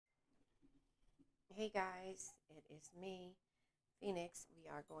Hey guys, it is me, Phoenix. We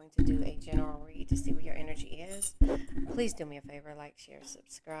are going to do a general read to see what your energy is. Please do me a favor, like, share,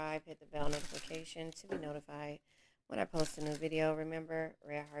 subscribe, hit the bell notification to be notified when I post a new video. Remember,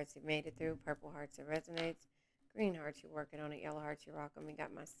 red hearts you made it through, purple hearts it resonates, green hearts you're working on it, yellow hearts you're rocking. We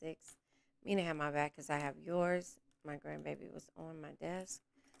got my six. Mina have my back because I have yours. My grandbaby was on my desk.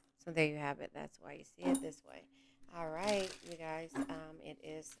 So there you have it. That's why you see it this way. All right, you guys. It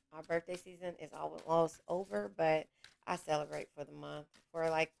is our birthday season is almost over, but I celebrate for the month for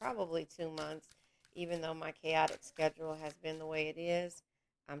like probably 2 months. Even though my chaotic schedule has been the way it is,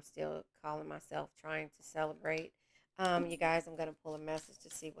 I'm still calling myself trying to celebrate. You guys, I'm gonna pull a message to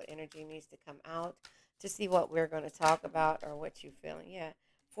see what energy needs to come out, to see what we're gonna talk about or what you're feeling. Yeah,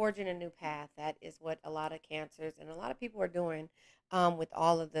 forging a new path. That is what a lot of cancers and a lot of people are doing with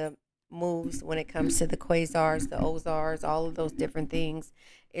all of the moves when it comes to the quasars, the ozars, all of those different things.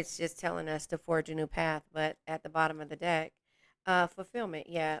 It's just telling us to forge a new path. But at the bottom of the deck, fulfillment.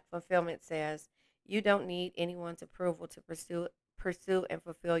 Yeah, fulfillment says you don't need anyone's approval to pursue and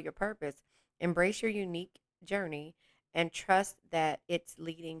fulfill your purpose. Embrace your unique journey and trust that it's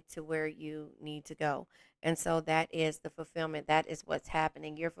leading to where you need to go. And so that is the fulfillment. That is what's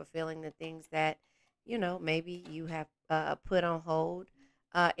happening. You're fulfilling the things that maybe you have put on hold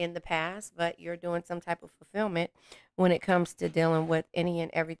in the past, but you're doing some type of fulfillment when it comes to dealing with any and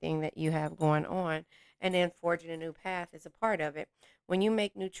everything that you have going on. And then forging a new path is a part of it. When you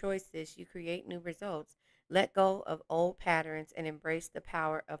make new choices, you create new results. Let go of old patterns and embrace the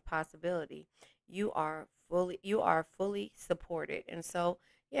power of possibility. You are fully supported. And so,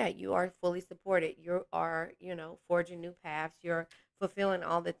 yeah, you are fully supported. You are, forging new paths. You're fulfilling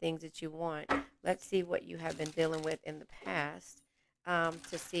all the things that you want. Let's see what you have been dealing with in the past,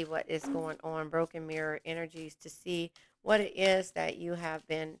 to see what is going on. Broken mirror energies to see what it is that you have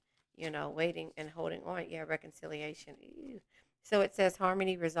been, waiting and holding on. Yeah, reconciliation. Ew. So it says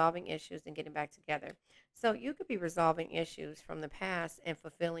harmony, resolving issues, and getting back together. So you could be resolving issues from the past and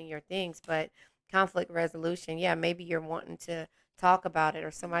fulfilling your things, but conflict resolution, yeah, maybe you're wanting to talk about it,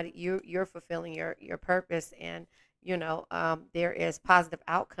 or somebody you're fulfilling your purpose, and there is positive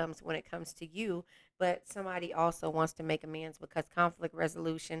outcomes when it comes to you, but somebody also wants to make amends because conflict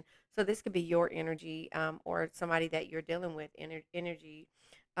resolution. So this could be your energy, or somebody that you're dealing with, energy,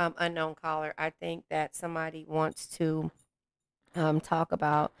 unknown caller. I think that somebody wants to talk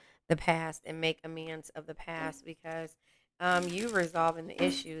about the past and make amends of the past because you resolving the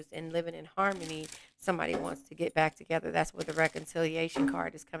issues and living in harmony. Somebody wants to get back together. That's where the reconciliation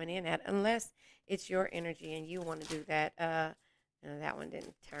card is coming in at, unless it's your energy and you want to do that. No, that one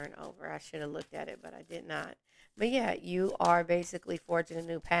didn't turn over. I should have looked at it, but I did not. But yeah, you are basically forging a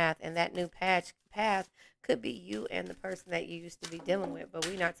new path, and that new path could be you and the person that you used to be dealing with. But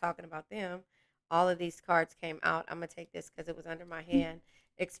we're not talking about them. All of these cards came out. I'm gonna take this because it was under my hand.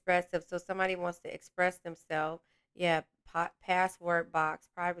 Expressive. So somebody wants to express themselves. Yeah. Password box.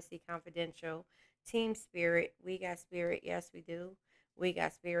 Privacy. Confidential. Team spirit. We got spirit. Yes, we do. We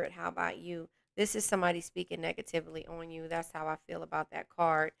got spirit. How about you? This is somebody speaking negatively on you. That's how I feel about that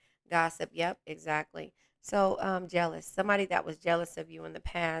card. Gossip. Yep, exactly. So jealous. Somebody that was jealous of you in the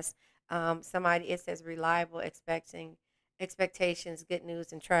past. Somebody, it says reliable, expecting expectations, good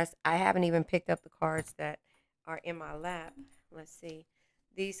news, and trust. I haven't even picked up the cards that are in my lap. Let's see.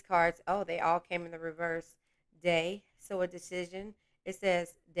 These cards, oh, they all came in the reverse. Day. So a decision. It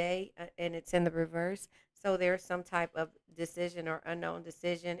says day, and it's in the reverse. So there's some type of decision or unknown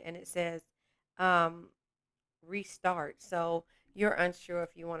decision, and it says um, restart. So you're unsure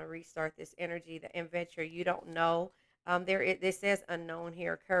if you want to restart this energy, the adventure. You don't know. It says unknown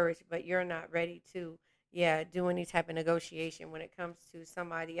here, courage, but you're not ready to, yeah, do any type of negotiation when it comes to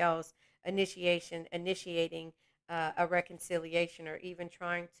somebody else. Initiating a reconciliation, or even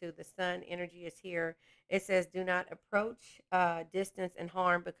trying to. The sun energy is here. It says do not approach, distance, and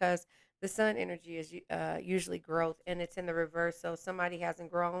harm, because the sun energy is usually growth, and it's in the reverse. So somebody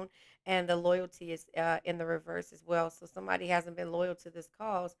hasn't grown, and the loyalty is in the reverse as well. So somebody hasn't been loyal to this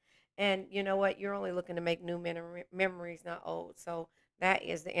cause, and you know what? You're only looking to make new memories, not old. So that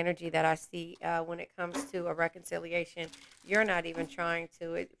is the energy that I see when it comes to a reconciliation. You're not even trying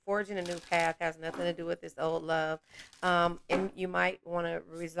to. Forging a new path has nothing to do with this old love, and you might want to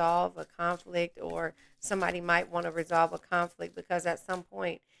resolve a conflict, or somebody might want to resolve a conflict because at some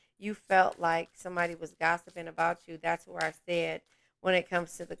point you felt like somebody was gossiping about you. That's where I said, when it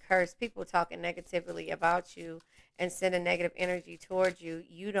comes to the curse, people talking negatively about you and sending negative energy towards you.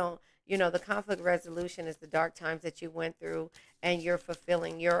 You don't, the conflict resolution is the dark times that you went through, and you're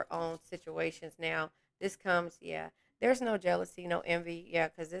fulfilling your own situations now. This comes, yeah. There's no jealousy, no envy. Yeah,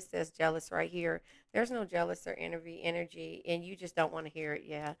 because this says jealous right here. There's no jealous or envy energy, and you just don't want to hear it.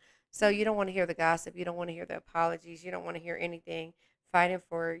 Yeah. So you don't want to hear the gossip. You don't want to hear the apologies. You don't want to hear anything. Fighting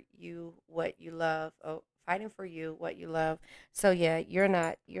for you what you love. Oh, fighting for you what you love. So yeah, you're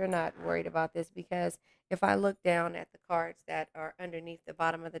not worried about this because if I look down at the cards that are underneath the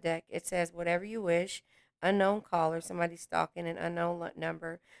bottom of the deck, it says whatever you wish, unknown caller, somebody stalking an unknown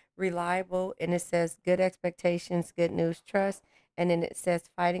number, reliable, and it says good expectations, good news, trust, and then it says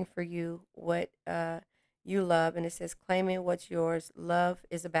fighting for you what you love, and it says claiming what's yours. Love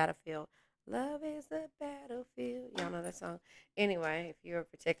is a battlefield. Love is a battlefield. Y'all know that song. Anyway, if you're a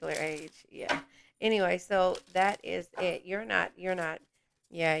particular age, yeah. Anyway, so that is it. You're not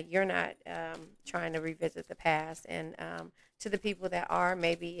trying to revisit the past. And to the people that are,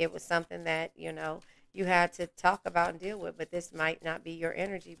 maybe it was something that, you had to talk about and deal with, but this might not be your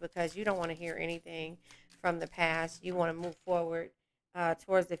energy because you don't want to hear anything from the past. You want to move forward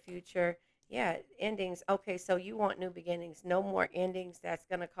towards the future. Yeah, endings. Okay, so you want new beginnings. No more endings. That's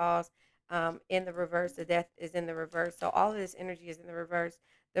going to cause in the reverse. The death is in the reverse. So all of this energy is in the reverse.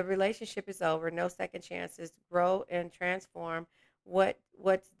 The relationship is over. No second chances. Grow and transform.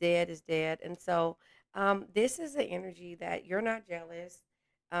 What's dead is dead. And so this is the energy that you're not jealous.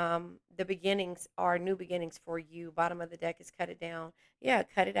 The beginnings are new beginnings for you. Bottom of the deck is cut it down. Yeah,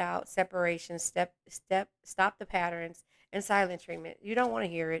 cut it out. Separation. Stop the patterns and silent treatment. You don't want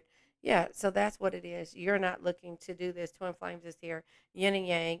to hear it. Yeah, so that's what it is. You're not looking to do this. Twin flames is here. Yin and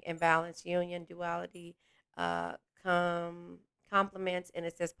yang, imbalance, union, duality, uh, com complements, and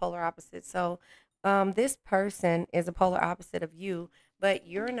it says polar opposite. So this person is a polar opposite of you, but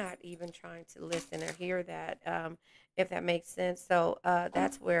you're not even trying to listen or hear that, if that makes sense. So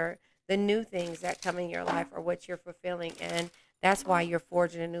that's where the new things that come in your life are what you're fulfilling, and that's why you're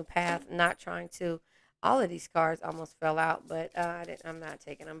forging a new path, not trying to. All of these cards almost fell out, but I'm not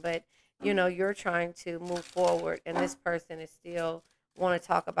taking them. But you're trying to move forward, and this person is still want to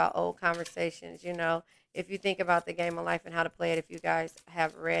talk about old conversations. If you think about the game of life and how to play it, if you guys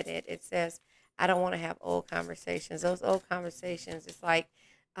have read it, it says, I don't want to have old conversations. Those old conversations, it's like,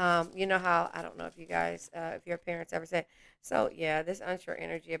 you know how, I don't know if you guys, if your parents ever said, so yeah, this unsure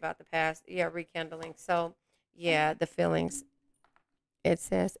energy about the past, yeah, rekindling. So yeah, the feelings. It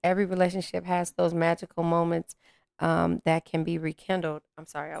says every relationship has those magical moments that can be rekindled. I'm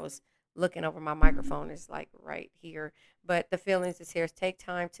sorry, I was looking over my microphone. It's like right here. But the feelings is here. Take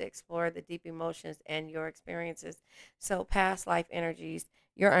time to explore the deep emotions and your experiences. So, past life energies,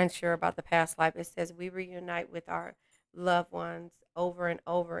 you're unsure about the past life. It says we reunite with our loved ones over and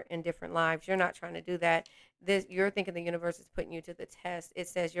over in different lives. You're not trying to do that. You're thinking the universe is putting you to the test. It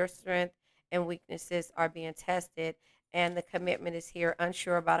says your strength and weaknesses are being tested, and the commitment is here.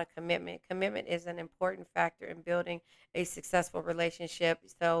 Unsure about a commitment. Commitment is an important factor in building a successful relationship.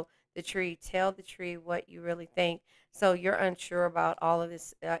 So tell the tree what you really think. So you're unsure about all of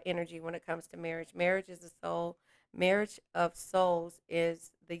this energy when it comes to marriage. Marriage is the soul. Marriage of souls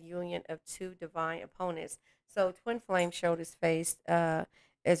is the union of two divine opponents. So twin flame showed his face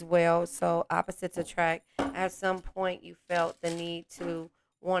as well. So opposites attract. At some point, you felt the need to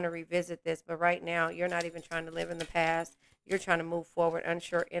want to revisit this, but right now you're not even trying to live in the past. You're trying to move forward.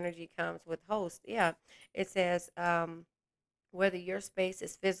 Unsure energy comes with host. Yeah, it says whether your space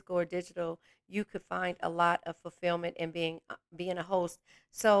is physical or digital, you could find a lot of fulfillment in being a host.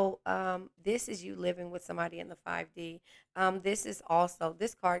 So this is you living with somebody in the 5D. This is also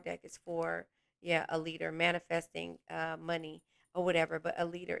this card deck is for, yeah, a leader manifesting money or whatever. But a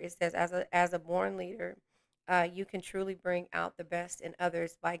leader, it says as a born leader, you can truly bring out the best in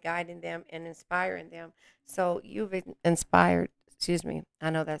others by guiding them and inspiring them. So you've inspired. Excuse me.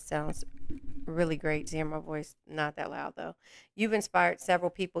 I know that sounds really great to hear my voice, not that loud though. You've inspired several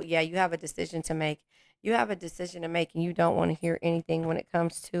people. Yeah, you have a decision to make. You have a decision to make, and you don't want to hear anything when it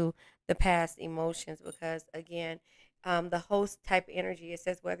comes to the past emotions because, again, the host type energy, it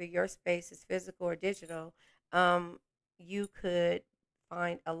says whether your space is physical or digital, you could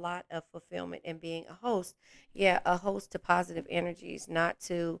find a lot of fulfillment in being a host. Yeah, a host to positive energies, not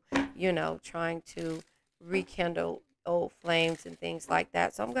to, trying to rekindle old flames and things like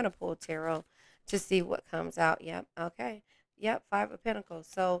that. So I'm going to pull tarot to see what comes out. Yep. Okay. Yep. Five of Pentacles.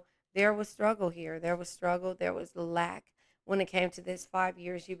 So there was struggle here. There was struggle. There was lack when it came to this 5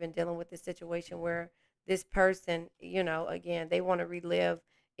 years. You've been dealing with this situation where this person, again, they want to relive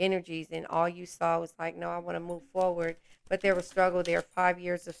energies, and all you saw was like, no, I want to move forward. But there was struggle there. 5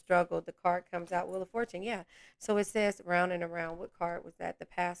 years of struggle. The card comes out, Wheel of Fortune. Yeah. So it says round and around. What card was that? The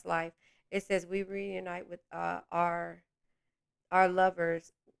past life. It says we reunite with our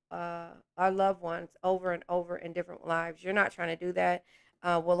lovers our loved ones over and over in different lives. You're not trying to do that.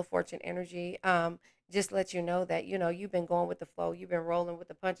 Wheel of Fortune energy. Just let you know that, you've been going with the flow. You've been rolling with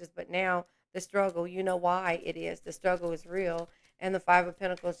the punches, but now the struggle, you know why it is. The struggle is real. And the Five of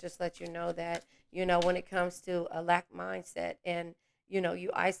Pentacles just let you know that, when it comes to a lack mindset and,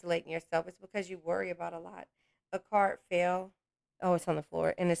 you isolating yourself, it's because you worry about a lot. A card fell. Oh, it's on the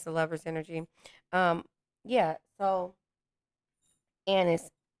floor, and it's the Lover's energy. Um, yeah. So, and it's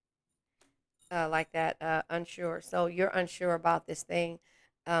like that, unsure. So you're unsure about this thing,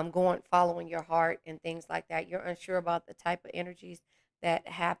 following your heart and things like that. You're unsure about the type of energies that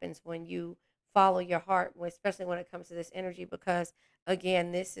happens when you follow your heart, especially when it comes to this energy, because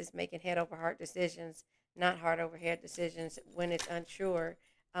again, this is making head over heart decisions, not heart over head decisions when it's unsure.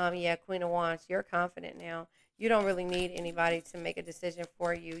 Yeah, Queen of Wands, you're confident now. You don't really need anybody to make a decision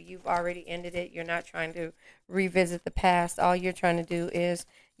for you. You've already ended it. You're not trying to revisit the past. All you're trying to do is,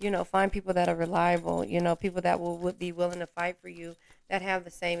 find people that are reliable, people that would be willing to fight for you, that have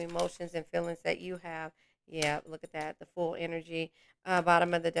the same emotions and feelings that you have. Yeah, look at that. The full energy.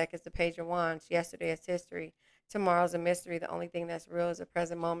 Bottom of the deck is the Page of Wands. Yesterday is history. Tomorrow's a mystery. The only thing that's real is the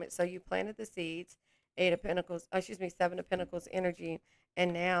present moment. So you planted the seeds. Eight of Pentacles, excuse me, Seven of Pentacles energy.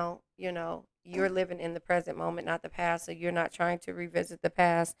 And now, you're living in the present moment, not the past. So you're not trying to revisit the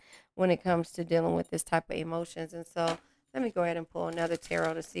past when it comes to dealing with this type of emotions. And so let me go ahead and pull another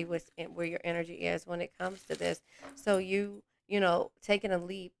tarot to see where your energy is when it comes to this. So taking a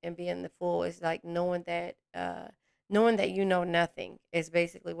leap and being the fool is like knowing that you know nothing is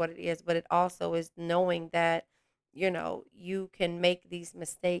basically what it is. But it also is knowing that you can make these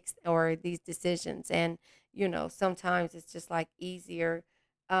mistakes or these decisions, and sometimes it's just like easier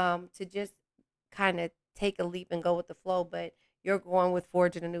to just kind of take a leap and go with the flow, but you're going with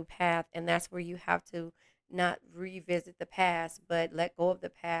forging a new path, and that's where you have to not revisit the past, but let go of the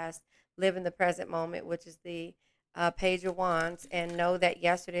past, live in the present moment, which is the Page of Wands, and know that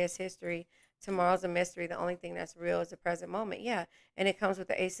yesterday is history, tomorrow's a mystery. The only thing that's real is the present moment. Yeah, and it comes with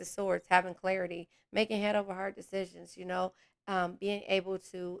the Ace of Swords, having clarity, making head over heart decisions. Being able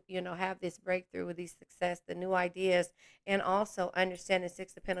to have this breakthrough with these success, the new ideas, and also understanding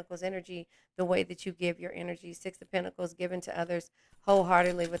Six of Pentacles energy, the way that you give your energy. Six of Pentacles given to others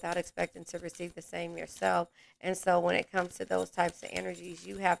wholeheartedly without expecting to receive the same yourself. And so when it comes to those types of energies,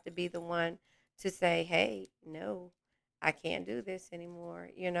 you have to be the one to say, hey, no, I can't do this anymore.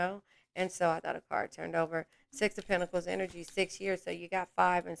 And so I thought a card turned over. Six of Pentacles energy, 6 years. So you got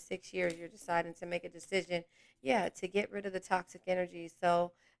 5 and 6 years. You're deciding to make a decision, yeah, to get rid of the toxic energy.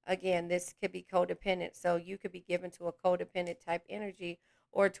 So again, this could be codependent. So you could be given to a codependent type energy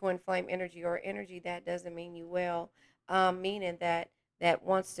or twin flame energy or energy that doesn't mean you well, meaning that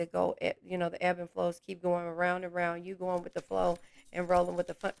wants to go, the ebb and flows keep going around and around, you going with the flow and rolling with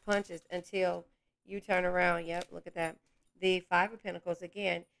the punches until you turn around. Yep, look at that. The Five of Pentacles,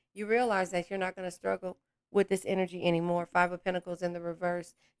 again, you realize that you're not going to struggle with this energy anymore. Five of Pentacles in the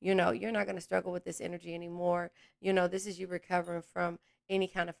reverse, you're not going to struggle with this energy anymore. This is you recovering from any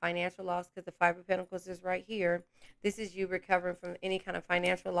kind of financial loss, because the Five of Pentacles is right here. This is you recovering from any kind of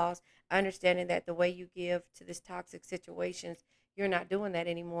financial loss, understanding that the way you give to this toxic situations, you're not doing that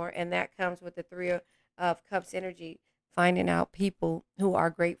anymore. And that comes with the Three of Cups energy, finding out people who are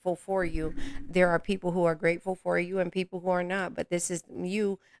grateful for you. There are people who are grateful for you and people who are not, but this is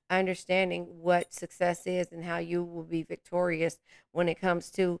you understanding what success is and how you will be victorious when it comes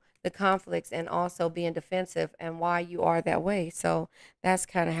to the conflicts, and also being defensive and why you are that way. So that's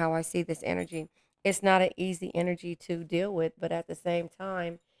kind of how I see this energy. It's not an easy energy to deal with, but at the same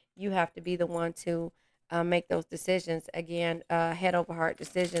time, you have to be the one to make those decisions. Again, head over heart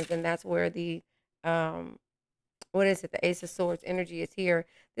decisions, and that's where the what is it? The Ace of Swords energy is here.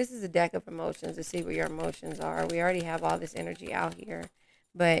 This is a deck of emotions to see where your emotions are. We already have all this energy out here,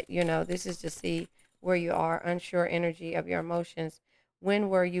 but this is to see where you are. Unsure energy of your emotions. When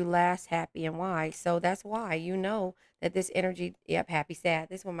were you last happy and why? So that's why that this energy. Yep, happy, sad.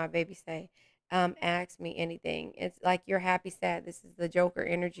 This is what my babies say. Ask me anything. It's like you're happy, sad. This is the Joker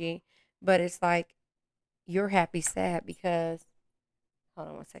energy, but it's like you're happy, sad because. Hold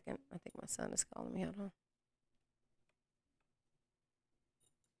on one second. I think my son is calling me. Hold on.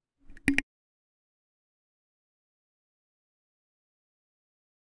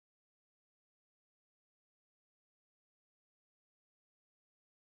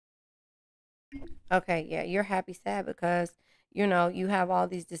 Okay, yeah, you're happy sad because you have all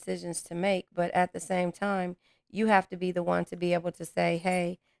these decisions to make, but at the same time, you have to be the one to be able to say,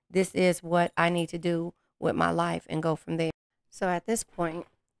 "Hey, this is what I need to do with my life," and go from there. So at this point,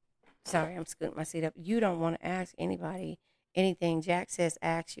 sorry, I'm scooting my seat up. You don't want to ask anybody anything. Jack says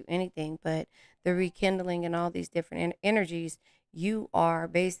ask you anything, but the rekindling and all these different energies, you are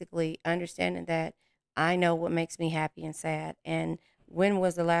basically understanding that I know what makes me happy and sad. And when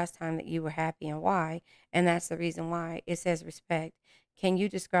was the last time that you were happy and why? And that's the reason why it says respect. Can you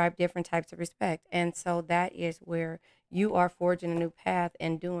describe different types of respect? And so that is where you are forging a new path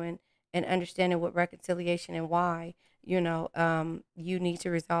and doing and understanding what reconciliation and why, you need to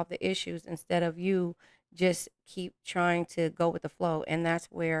resolve the issues instead of you just keep trying to go with the flow. And that's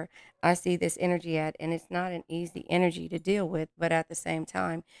where I see this energy at. And it's not an easy energy to deal with, but at the same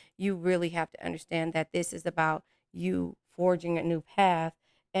time, you really have to understand that this is about you forging a new path.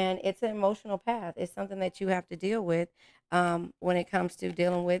 And it's an emotional path. It's something that you have to deal with when it comes to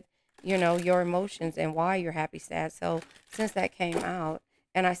dealing with, your emotions and why you're happy, sad. So since that came out,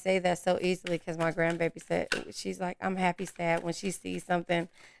 and I say that so easily because my grandbaby said, she's like, I'm happy, sad when she sees something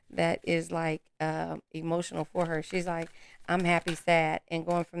that is like emotional for her. She's like, I'm happy, sad, and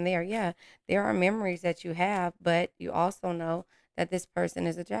going from there. Yeah, there are memories that you have, but you also know that this person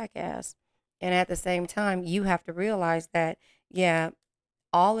is a jackass. And at the same time, you have to realize that, yeah,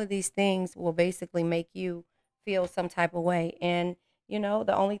 all of these things will basically make you feel some type of way. And,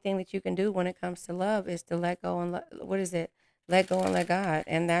 the only thing that you can do when it comes to love is to let go and what is it? Let go and let God.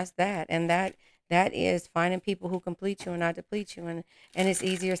 And that's that. And that is finding people who complete you and not deplete you. And it's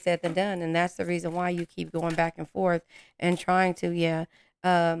easier said than done. And that's the reason why you keep going back and forth and trying to,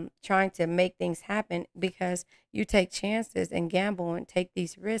 trying to make things happen because you take chances and gamble and take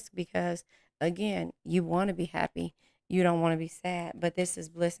these risks because, again, you want to be happy, you don't want to be sad. But this is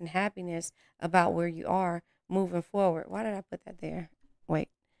bliss and happiness about where you are moving forward. Why did I put that there? Wait,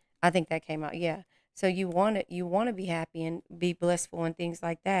 I think that came out. Yeah. So you want to be happy and be blissful and things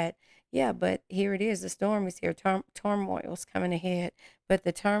like that. Yeah, but here it is. The storm is here. Turmoil's coming ahead, but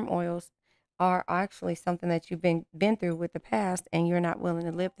the turmoils are actually something that you've been through with the past, and you're not willing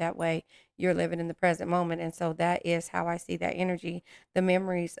to live that way. You're living in the present moment, and so that is how I see that energy. The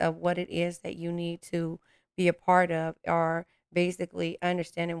memories of what it is that you need to be a part of are basically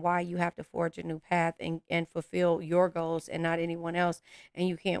understanding why you have to forge a new path and fulfill your goals and not anyone else. And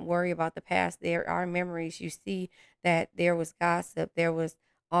you can't worry about the past. There are memories. You see that there was gossip, there was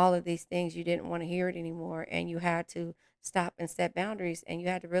all of these things. You didn't want to hear it anymore. And you had to stop and set boundaries. And you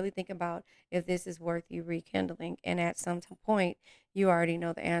had to really think about if this is worth you rekindling. And at some point, you already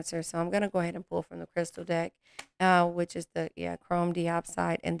know the answer. So I'm going to go ahead and pull from the crystal deck, which is the chrome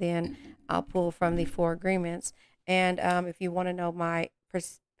diopside. And then I'll pull from the four agreements. And if you want to know my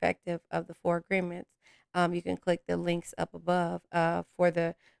perspective of the four agreements, you can click the links up above for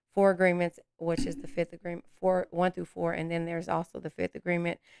the four agreements, which is the fifth agreement, 1 through 4, and then there's also the fifth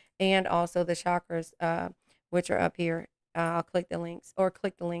agreement, and also the chakras, which are up here. I'll click the links, or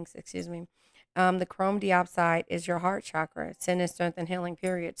click the links, excuse me. The chrome diopside is your heart chakra, sending strength and healing,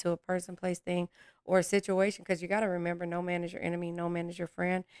 period, to a person, place, thing, or a situation. Because you got to remember, no man is your enemy, no man is your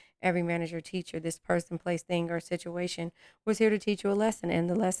friend, every man is your teacher. This person, place, thing, or situation was here to teach you a lesson, and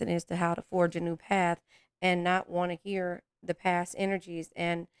the lesson is to how to forge a new path and not want to hear the past energies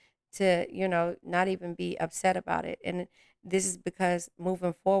and to not even be upset about it. And this is because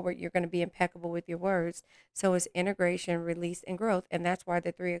moving forward you're going to be impeccable with your words. So it's integration, release, and growth. And that's why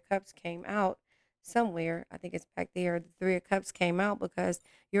the Three of Cups came out somewhere. I think it's back there. The Three of Cups came out because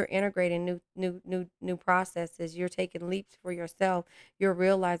you're integrating new processes. You're taking leaps for yourself. You're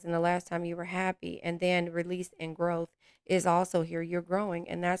realizing the last time you were happy. And then release and growth is also here. You're growing.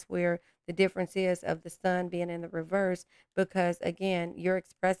 And that's where the difference is of the sun being in the reverse, because again, you're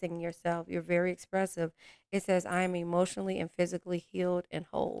expressing yourself. You're very expressive. It says, I am emotionally and physically healed and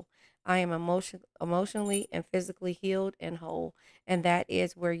whole. I am emotionally and physically healed and whole. And that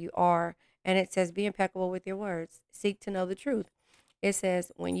is where you are. And it says, be impeccable with your words. Seek to know the truth. It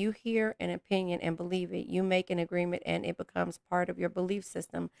says, when you hear an opinion and believe it, you make an agreement and it becomes part of your belief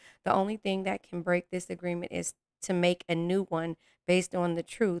system. The only thing that can break this agreement is to make a new one based on the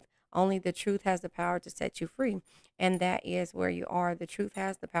truth. Only the truth has the power to set you free. And that is where you are. The truth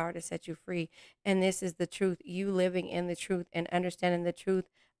has the power to set you free. And this is the truth. You living in the truth and understanding the truth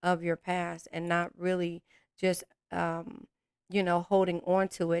of your past and not really just, holding on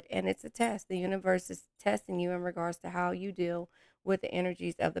to it. And it's a test. The universe is testing you in regards to how you deal with the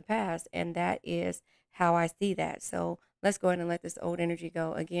energies of the past. And that is how I see that. So let's go ahead and let this old energy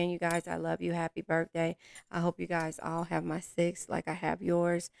go. Again, you guys, I love you. Happy birthday. I hope you guys all have my six like I have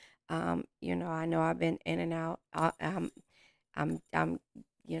yours. I know I've been in and out. I'm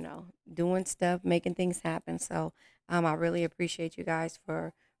doing stuff, making things happen. So I really appreciate you guys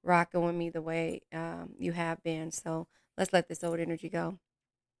for rocking with me the way you have been. So let's let this old energy go.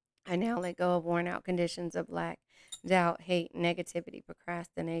 I now let go of worn out conditions of lack, doubt, hate, negativity,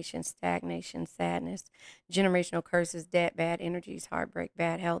 procrastination, stagnation, sadness, generational curses, debt, bad energies, heartbreak,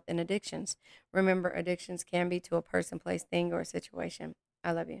 bad health, and addictions. Remember, addictions can be to a person, place, thing, or situation.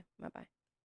 I love you. Bye bye.